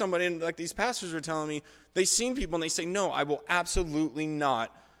see somebody, and like these pastors were telling me, they've seen people and they say, no, I will absolutely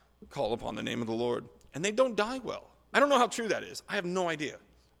not call upon the name of the Lord. And they don't die well. I don't know how true that is. I have no idea.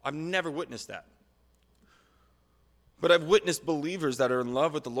 I've never witnessed that. But I've witnessed believers that are in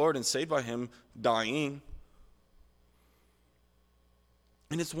love with the Lord and saved by him dying.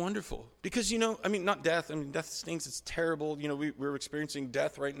 And it's wonderful because, not death. Death stinks. It's terrible. We're experiencing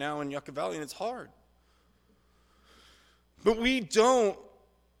death right now in Yucca Valley, and it's hard. But we don't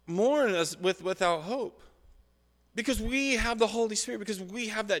mourn us without hope because we have the Holy Spirit, because we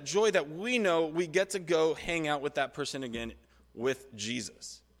have that joy that we know we get to go hang out with that person again with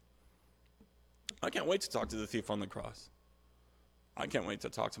Jesus. I can't wait to talk to the thief on the cross. I can't wait to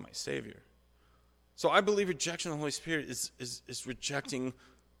talk to my Savior. So I believe rejection of the Holy Spirit is rejecting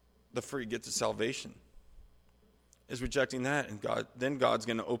the free gift of salvation. Is rejecting that, and God's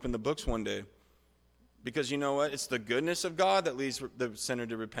going to open the books one day. Because you know what? It's the goodness of God that leads the sinner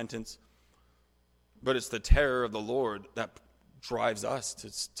to repentance. But it's the terror of the Lord that drives us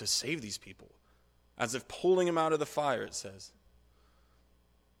to save these people. As if pulling them out of the fire, it says.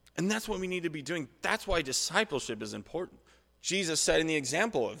 And that's what we need to be doing. That's why discipleship is important. Jesus setting the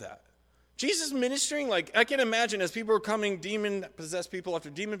example of that. Jesus ministering, I can imagine as people are coming, demon-possessed people after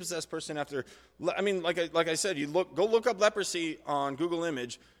demon-possessed person after, like I said, go look up leprosy on Google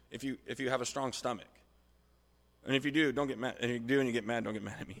Image if you have a strong stomach. And if you do, don't get mad. And if you do and you get mad, don't get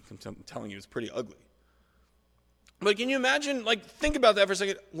mad at me. I'm telling you, it's pretty ugly. But can you imagine, think about that for a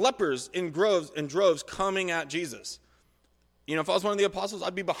second, lepers in droves coming at Jesus. If I was one of the apostles,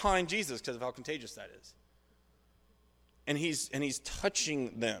 I'd be behind Jesus because of how contagious that is. And he's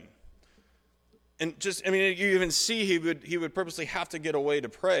touching them. And you even see he would purposely have to get away to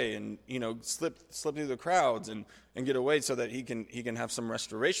pray and, slip through the crowds and get away so that he can have some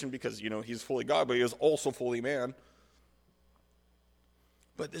restoration because, he's fully God, but he was also fully man.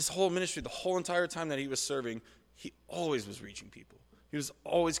 But this whole ministry, the whole entire time that he was serving, he always was reaching people. He was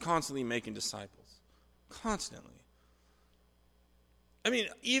always constantly making disciples. Constantly.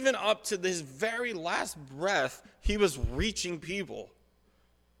 Even up to his very last breath, he was reaching people.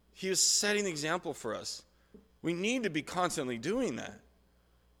 He was setting the example for us. We need to be constantly doing that.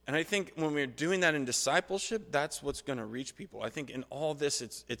 And I think when we're doing that in discipleship, that's what's going to reach people. I think in all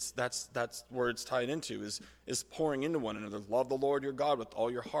this, that's where it's tied into, is pouring into one another. Love the Lord your God with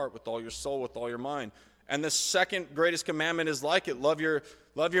all your heart, with all your soul, with all your mind. And the second greatest commandment is like it. Love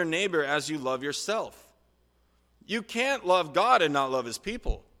your neighbor as you love yourself. You can't love God and not love his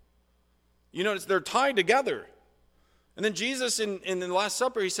people. They're tied together. And then Jesus in the Last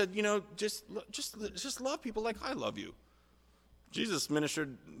Supper, he said, just love people like I love you. Jesus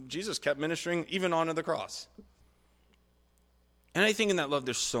kept ministering even onto the cross. And I think in that love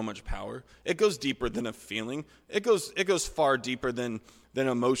there's so much power. It goes deeper than a feeling. It goes far deeper than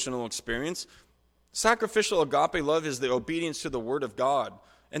emotional experience. Sacrificial agape love is the obedience to the word of God.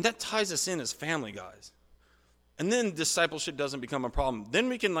 And that ties us in as family, guys. And then discipleship doesn't become a problem. Then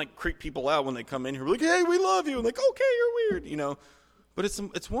we can creep people out when they come in here. We're like, hey, we love you. And okay, you're weird, But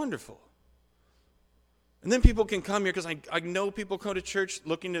it's wonderful. And then people can come here because I know people come to church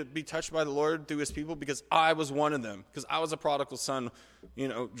looking to be touched by the Lord through his people because I was one of them. Because I was a prodigal son,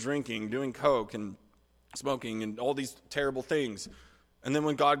 drinking, doing coke and smoking and all these terrible things. And then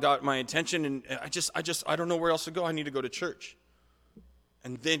when God got my attention and I don't know where else to go. I need to go to church.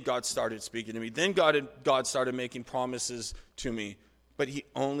 And then God started speaking to me. Then God started making promises to me. But he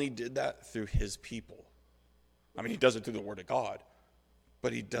only did that through his people. I mean, he does it through the word of God,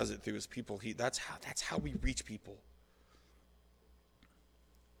 but he does it through his people. That's how we reach people.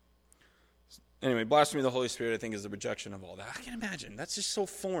 Anyway, blasphemy of the Holy Spirit, I think, is the rejection of all that. I can imagine. That's just so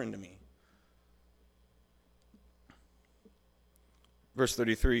foreign to me. Verse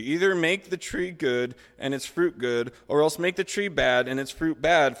 33, either make the tree good and its fruit good, or else make the tree bad and its fruit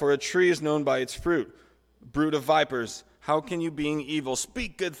bad, for a tree is known by its fruit. Brood of vipers, how can you, being evil,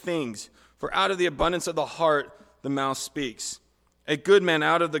 speak good things? For out of the abundance of the heart the mouth speaks. A good man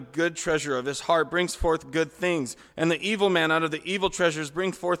out of the good treasure of his heart brings forth good things, and the evil man out of the evil treasures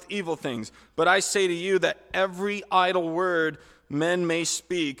brings forth evil things. But I say to you that every idle word men may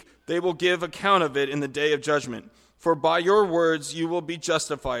speak, they will give account of it in the day of judgment. For by your words you will be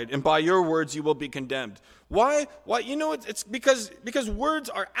justified, and by your words you will be condemned. Why? You know, it's because words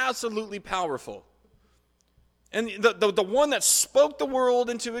are absolutely powerful. And the one that spoke the world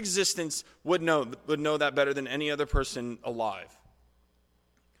into existence would know that better than any other person alive.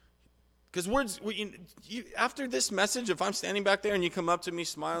 Because words, after this message, if I'm standing back there and you come up to me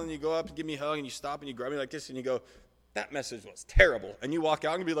smiling, you go up and give me a hug, and you stop and you grab me like this and you go, that message was terrible. And you walk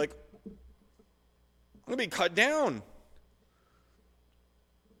out and be like, I'm going to be cut down.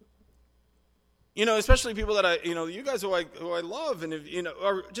 You know, especially people that you guys who I love, and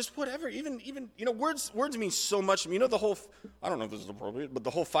or just whatever, even words mean so much to me. You know, the whole, I don't know if this is appropriate, but the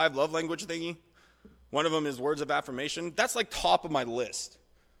whole 5 love language thingy, one of them is words of affirmation. That's like top of my list.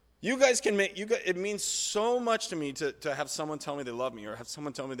 You guys it means so much to me to have someone tell me they love me, or have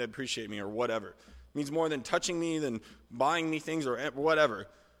someone tell me they appreciate me, or whatever. It means more than touching me, than buying me things, or whatever.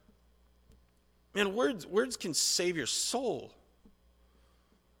 Man, words can save your soul.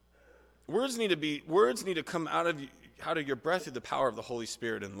 Words need to come out of your breath through the power of the Holy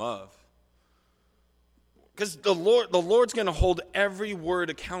Spirit and love. Because the Lord's going to hold every word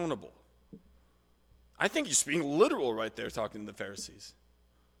accountable. I think he's being literal right there talking to the Pharisees.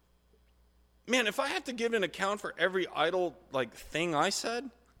 Man, if I have to give an account for every idle thing I said,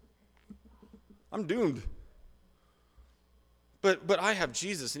 I'm doomed. But I have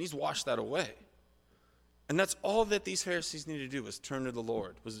Jesus, and he's washed that away. And that's all that these Pharisees needed to do, was turn to the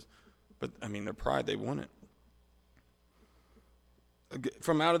Lord. But their pride, they won it.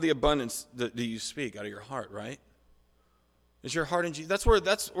 From out of the abundance do you speak, out of your heart, right? Is your heart in Jesus? That's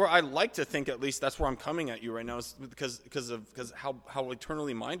where I like to think, at least that's where I'm coming at you right now, is because how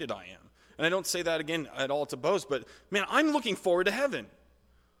eternally minded I am. And I don't say that again at all to boast, but man, I'm looking forward to heaven.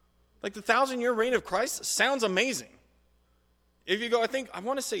 Like the 1,000-year reign of Christ sounds amazing. If you go, I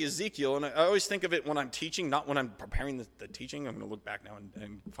want to say Ezekiel, and I always think of it when I'm teaching, not when I'm preparing the teaching. I'm going to look back now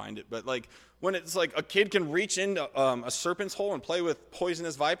and find it. But when it's like a kid can reach into a serpent's hole and play with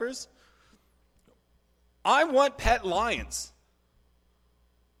poisonous vipers, I want pet lions.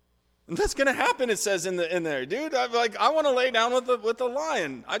 And that's going to happen, it says in there. Dude, I want to lay down with the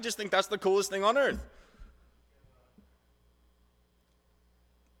lion. I just think that's the coolest thing on earth.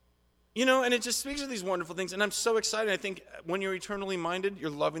 You know, and it just speaks of these wonderful things. And I'm so excited. I think when you're eternally minded, you're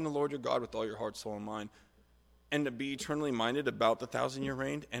loving the Lord your God with all your heart, soul, and mind. And to be eternally minded about the 1,000-year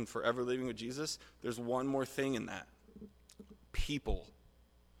reign and forever living with Jesus, there's one more thing in that. People.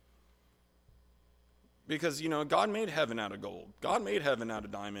 Because, God made heaven out of gold. God made heaven out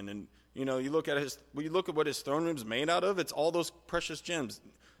of diamond. And, you look at what his throne room's made out of, it's all those precious gems.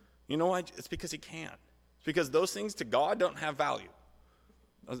 You know why? It's because he can't. It's because those things to God don't have value.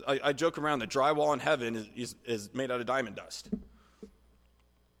 I joke around that drywall in heaven is made out of diamond dust.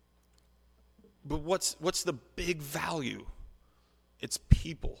 But what's the big value? It's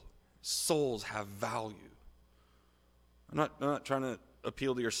people. Souls have value. I'm not trying to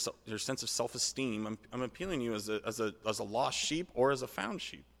appeal to your sense of self-esteem. I'm appealing to you as a lost sheep or as a found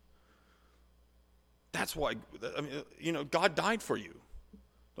sheep. That's why God died for you.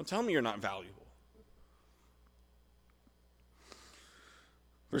 Don't tell me you're not valuable.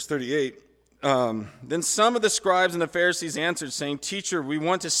 Verse 38, then some of the scribes and the Pharisees answered, saying, Teacher, we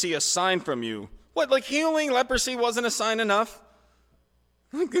want to see a sign from you. What, like healing leprosy wasn't a sign enough?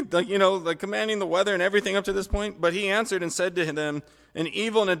 Like commanding the weather and everything up to this point? But he answered and said to them, an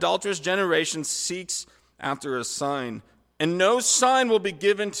evil and adulterous generation seeks after a sign, and no sign will be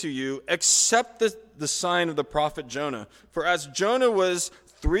given to you except the sign of the prophet Jonah. For as Jonah was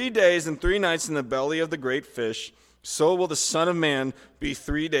 3 days and 3 nights in the belly of the great fish, so will the Son of Man be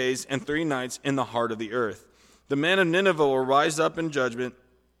 3 days and 3 nights in the heart of the earth. The men of Nineveh will rise up in judgment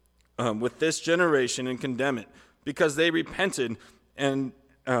with this generation and condemn it, because they repented at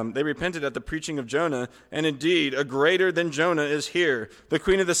the preaching of Jonah, and indeed a greater than Jonah is here. The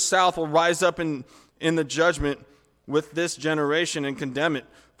queen of the south will rise up in the judgment with this generation and condemn it.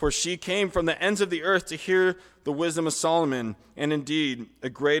 For she came from the ends of the earth to hear the wisdom of Solomon. And indeed, a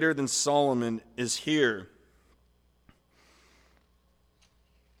greater than Solomon is here.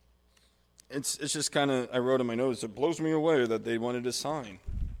 It's just kind of, I wrote in my notes, it blows me away that they wanted a sign.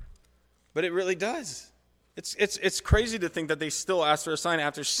 But it really does. It's crazy to think that they still ask for a sign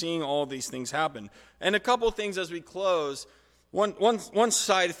after seeing all these things happen. And a couple things as we close. One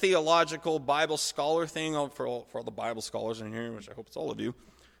side theological Bible scholar thing for all the Bible scholars in here, which I hope it's all of you.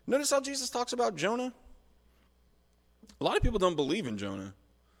 Notice how Jesus talks about Jonah. A lot of people don't believe in Jonah.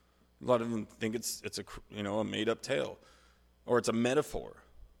 A lot of them think it's a made up tale, or it's a metaphor.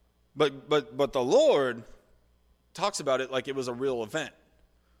 But the Lord talks about it like it was a real event,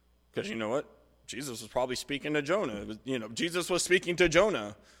 because you know what? Jesus was probably speaking to Jonah. Jesus was speaking to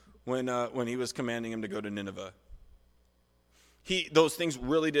Jonah when he was commanding him to go to Nineveh. Those things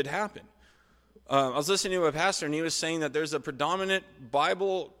really did happen. I was listening to a pastor, and he was saying that there's a predominant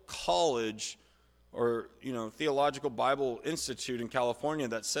Bible college or theological Bible institute in California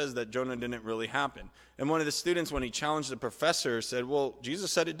that says that Jonah didn't really happen. And one of the students, when he challenged the professor, said, well, Jesus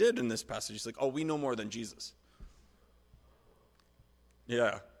said it did in this passage. He's like, oh, we know more than Jesus.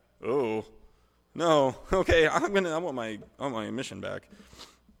 Yeah. Oh. No. Okay, I want my mission back.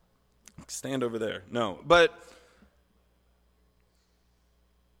 Stand over there. No. But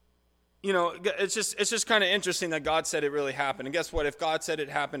it's just kind of interesting that God said it really happened. And guess what? If God said it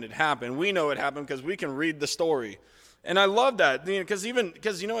happened, it happened. We know it happened because we can read the story. And I love that, because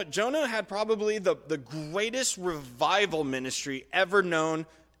you know what? Jonah had probably the greatest revival ministry ever known,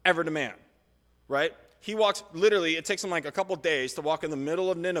 ever to man, right? He walks, literally, it takes him like a couple days to walk in the middle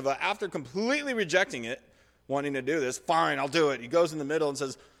of Nineveh after completely rejecting it, wanting to do this. Fine, I'll do it. He goes in the middle and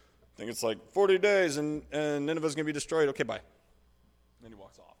says, I think it's like 40 days and Nineveh's going to be destroyed. Okay, bye. Then he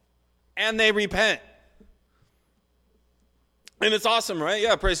walks off. And they repent. And it's awesome, right?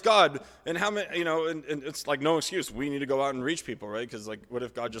 Yeah, praise God. And how many, and it's like no excuse. We need to go out and reach people, right? Because what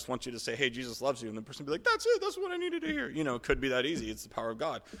if God just wants you to say, hey, Jesus loves you, and the person be like, that's it. That's what I needed to hear. It could be that easy. It's the power of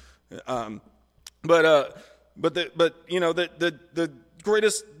God. But the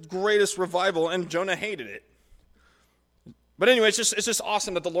greatest revival, and Jonah hated it. But anyway, it's just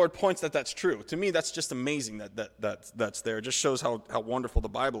awesome that the Lord points that that's true. To me, that's just amazing that's there. It just shows how wonderful the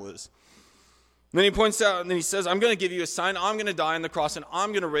Bible is. And then he points out, and then he says, I'm going to give you a sign. I'm going to die on the cross, and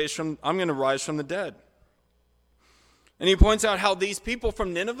I'm going to rise from the dead. And he points out how these people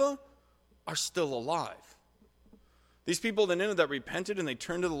from Nineveh are still alive. These people in Nineveh that repented and they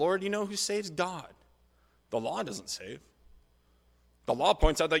turned to the Lord, you know who saves? God. The law doesn't save. The law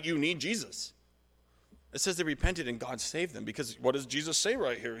points out that you need Jesus. It says they repented and God saved them, because what does Jesus say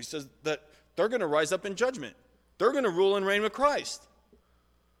right here? He says that they're going to rise up in judgment. They're going to rule and reign with Christ.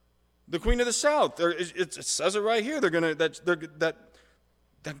 The Queen of the South, it says it right here. That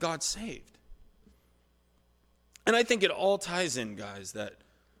God saved. And I think it all ties in, guys, that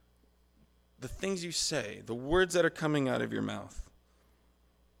the things you say, the words that are coming out of your mouth,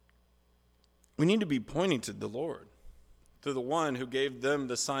 we need to be pointing to the Lord, to the one who gave them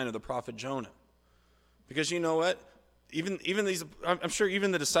the sign of the prophet Jonah. Because you know what? Even these, I'm sure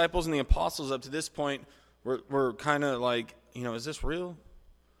even the disciples and the apostles up to this point were kind of like, is this real?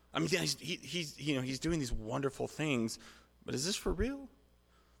 I mean, he's doing these wonderful things, but is this for real?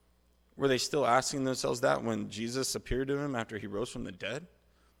 Were they still asking themselves that when Jesus appeared to him after he rose from the dead?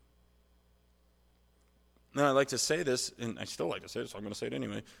 Now, I like to say this, and I still like to say this, so I'm going to say it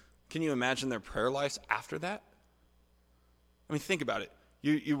anyway. Can you imagine their prayer lives after that? I mean, think about it.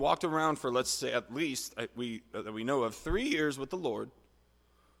 You walked around for, let's say, at least that we know of 3 years with the Lord,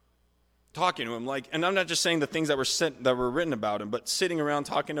 talking to him, and I'm not just saying the things that were written about him, but sitting around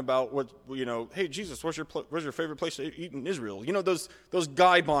talking about what, hey, Jesus, where's your favorite place to eat in Israel? Those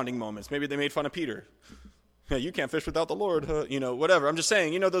guy bonding moments. Maybe they made fun of Peter. Yeah, you can't fish without the Lord, whatever. I'm just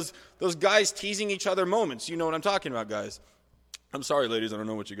saying, those guys teasing each other moments. You know what I'm talking about, guys. I'm sorry, ladies, I don't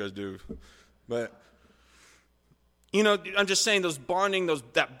know what you guys do, but I'm just saying those bonding,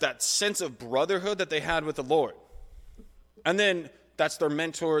 that sense of brotherhood that they had with the Lord. And then that's their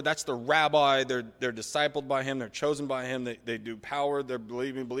mentor, that's their rabbi, they're discipled by him, they're chosen by him, they do power, they're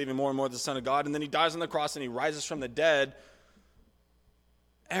believing more and more in the Son of God, and then he dies on the cross and he rises from the dead.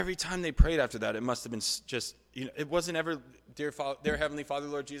 Every time they prayed after that, it must have been just, it wasn't ever, dear Heavenly Father,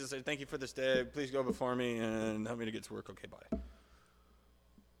 Lord Jesus, I thank you for this day, please go before me and help me to get to work, okay, bye.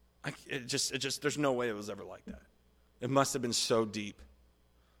 There's no way it was ever like that. It must have been so deep.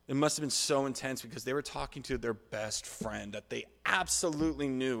 It must have been so intense, because they were talking to their best friend that they absolutely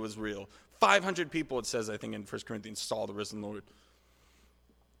knew was real. 500 people, it says, I think, in 1 Corinthians, saw the risen Lord.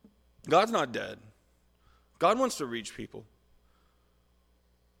 God's not dead. God wants to reach people.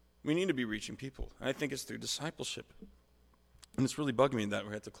 We need to be reaching people. And I think it's through discipleship. And it's really bugging me that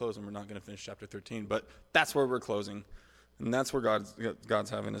we have to close and we're not going to finish chapter 13. But that's where we're closing. And that's where God's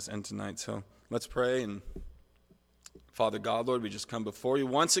having us end tonight. So let's pray. And Father God, Lord, we just come before you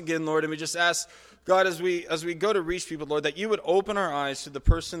once again, Lord, and we just ask, God, as we go to reach people, Lord, that you would open our eyes to the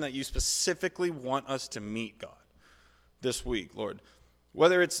person that you specifically want us to meet, God, this week, Lord.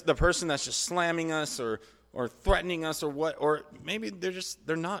 Whether it's the person that's just slamming us or threatening us or what, or maybe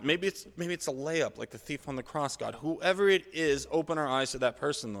they're not. Maybe it's a layup like the thief on the cross, God. Whoever it is, open our eyes to that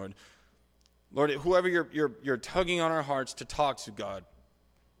person, Lord. Lord, whoever you're tugging on our hearts to talk to, God,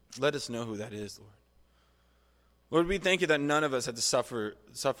 let us know who that is, Lord. Lord, we thank you that none of us had to suffer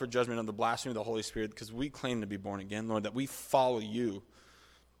judgment of the blasphemy of the Holy Spirit because we claim to be born again, Lord, that we follow you,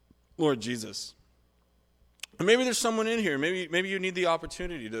 Lord Jesus. And maybe there's someone in here. Maybe you need the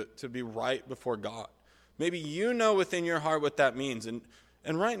opportunity to be right before God. Maybe you know within your heart what that means. And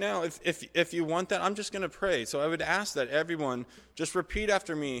right now, if you want that, I'm just going to pray. So I would ask that everyone just repeat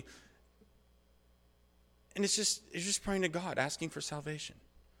after me. And it's just praying to God, asking for salvation.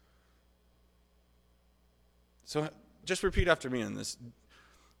 So just repeat after me on this.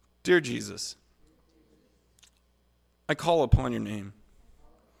 Dear Jesus, I call upon your name.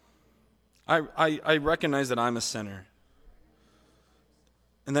 I recognize that I'm a sinner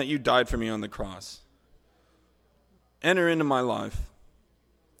and that you died for me on the cross. Enter into my life.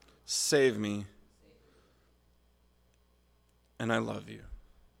 Save me. And I love you.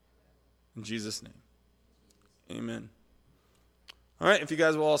 In Jesus' name. Amen. All right, if you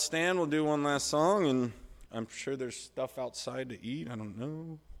guys will all stand, we'll do one last song, and I'm sure there's stuff outside to eat. I don't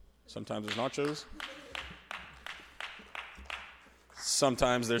know. Sometimes there's nachos.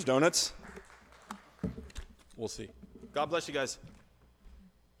 Sometimes there's donuts. We'll see. God bless you guys.